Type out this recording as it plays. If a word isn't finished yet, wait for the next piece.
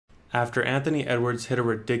After Anthony Edwards hit a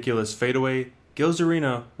ridiculous fadeaway, Gilbert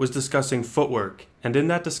Arenas was discussing footwork, and in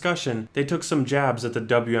that discussion, they took some jabs at the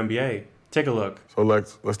WNBA. Take a look. So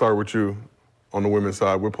Lex, let's start with you on the women's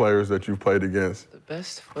side. What players that you've played against? The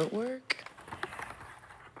best footwork?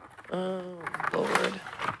 Oh, Lord.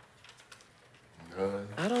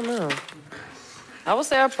 I don't know. I would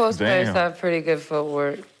say our post players have pretty good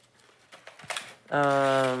footwork.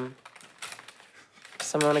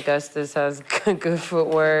 Simone Augustus has good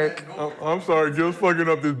footwork. I'm sorry, Gil's fucking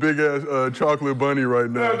up this big-ass chocolate bunny right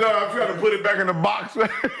now. No, I'm trying to put it back in the box. You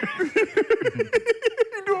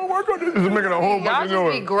doing work on this? It's making a whole bunch of noise.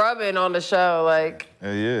 Y'all just be grubbing on the show, like.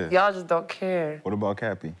 Yeah. Y'all just don't care. What about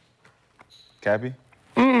Cappy? Cappy?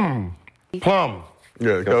 Plum.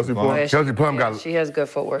 Yeah, Kelsey Plum. Yeah, Kelsey Plum got. She has good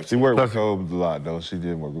footwork. She worked with Cole a lot, though. She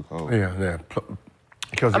did work with Cole. Yeah.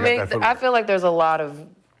 Kelsey I mean, got that I feel like there's a lot of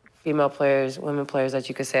female players, women players that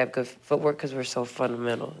you could say have good footwork because we're so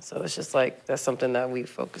fundamental. So it's just like, that's something that we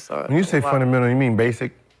focus on. When you say fundamental, you mean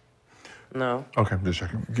basic? No. Okay, just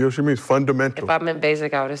checking. Gil, she means fundamental. If I meant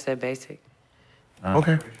basic, I would have said basic.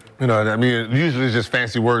 Okay. You know, I mean, usually it's just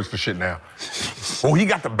fancy words for shit now. Oh, he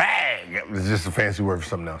got the bag. It's just a fancy word for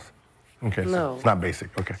something else. Okay, so No. it's not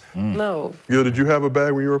basic. Okay. No. Gil, did you have a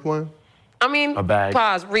bag when you were playing? I mean, A bag.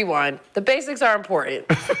 pause, rewind. The basics are important.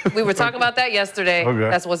 We were talking about that yesterday. Okay.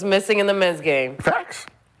 That's what's missing in the men's game. Facts.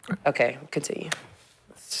 Okay, continue.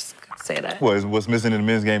 Let's just say that. What's missing in the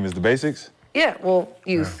men's game is the basics? Yeah, well,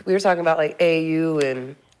 youth. Yeah. We were talking about like AAU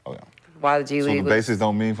and why the G League. So the basics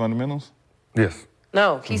don't mean fundamentals? Yes.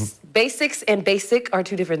 No, basics and basic are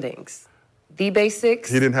two different things. The basics.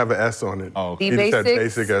 He didn't have an S on it. Oh, The he just said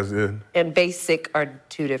basics basic as in. and basic are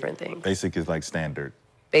two different things. Basic is like standard.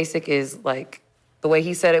 Basic is like, the way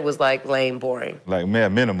he said it was like lame, boring. Like,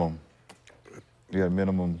 man, minimum. You got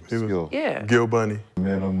minimum skill. Yeah. Gil Bunny.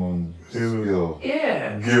 Minimum skill.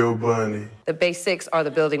 Yeah. Gil Bunny. The basics are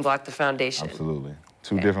the building block, the foundation. Absolutely.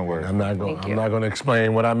 Two different words. I'm not going to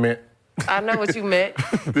explain what I meant. I know what you meant.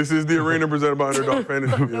 This is the arena presented by Underdog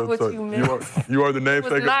Fantasy. I know what you meant. You are the It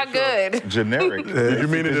namesake. was not good. Generic. Did you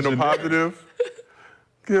mean it in a positive?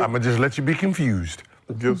 I'm going to just let you be confused.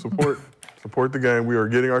 Give support. Support the game. We are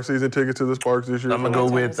getting our season tickets to the Sparks this year. I'm going to go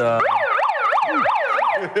with...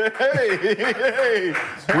 Hey.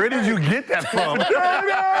 Where did you get that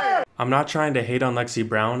from? I'm not trying to hate on Lexie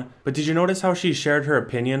Brown, but did you notice how she shared her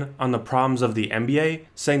opinion on the problems of the NBA,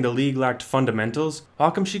 saying the league lacked fundamentals? How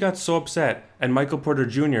come she got so upset at Michael Porter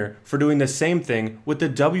Jr. for doing the same thing with the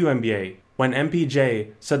WNBA? When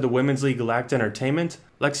MPJ said the women's league lacked entertainment,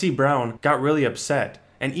 Lexie Brown got really upset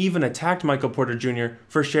and even attacked Michael Porter Jr.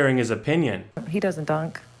 for sharing his opinion. He doesn't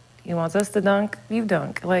dunk. He wants us to dunk. You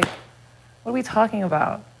dunk. Like, what are we talking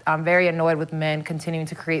about? I'm very annoyed with men continuing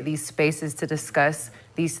to create these spaces to discuss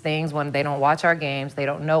these things when they don't watch our games, they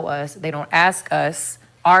don't know us, they don't ask us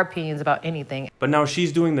our opinions about anything. But now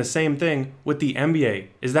she's doing the same thing with the NBA.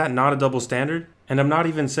 Is that not a double standard? And I'm not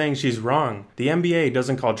even saying she's wrong. The NBA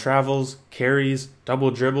doesn't call travels, carries,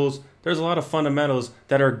 double dribbles. There's a lot of fundamentals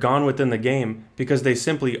that are gone within the game because they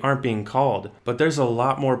simply aren't being called. But there's a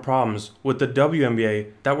lot more problems with the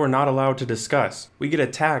WNBA that we're not allowed to discuss. We get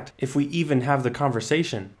attacked if we even have the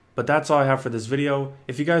conversation. But that's all I have for this video.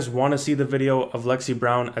 If you guys want to see the video of Lexie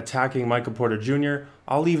Brown attacking Michael Porter Jr.,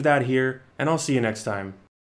 I'll leave that here, and I'll see you next time.